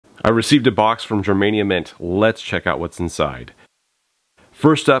I received a box from Germania Mint. Let's check out what's inside.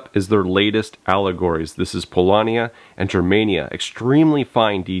 First up is their latest allegories. This is Polania and Germania. Extremely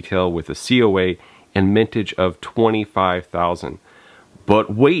fine detail with a COA and mintage of 25,000.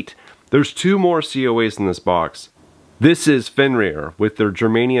 But wait, there's two more COAs in this box. This is Fenrir with their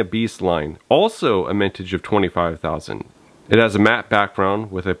Germania Beast line, also a mintage of 25,000. It has a matte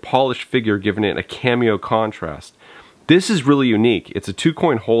background with a polished figure giving it a cameo contrast. This is really unique. It's a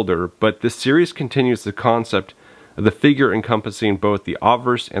 2-coin holder, but this series continues the concept of the figure encompassing both the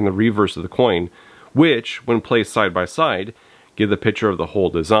obverse and the reverse of the coin, which, when placed side by side, give the picture of the whole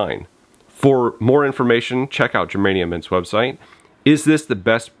design. For more information, check out Germania Mint's website. Is this the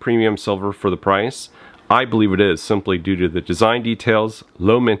best premium silver for the price? I believe it is, simply due to the design details,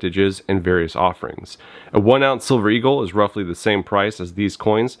 low mintages, and various offerings. A 1-ounce silver eagle is roughly the same price as these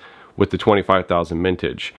coins with the 25,000 mintage.